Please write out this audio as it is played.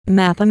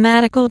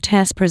Mathematical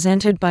test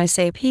presented by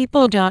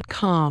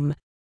saypeople.com.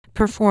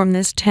 Perform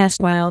this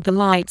test while the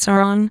lights are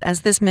on,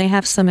 as this may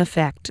have some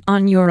effect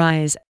on your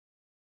eyes.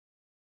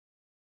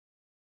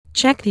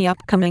 Check the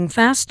upcoming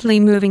fastly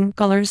moving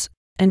colors,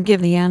 and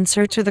give the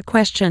answer to the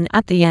question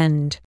at the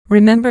end.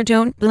 Remember,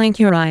 don't blink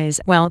your eyes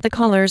while the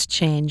colors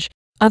change,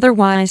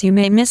 otherwise you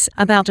may miss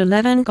about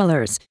 11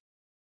 colors.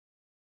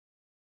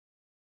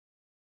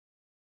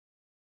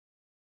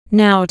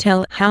 Now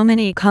tell how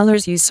many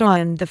colors you saw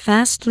in the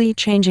fastly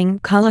changing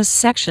colors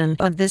section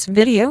of this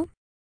video.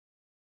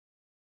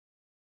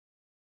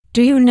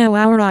 Do you know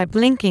our eye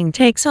blinking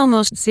takes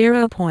almost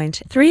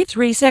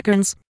 0.33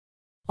 seconds?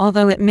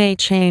 Although it may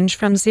change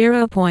from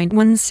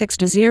 0.16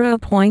 to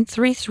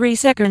 0.33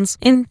 seconds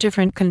in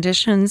different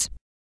conditions.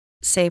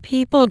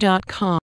 Saypeople.com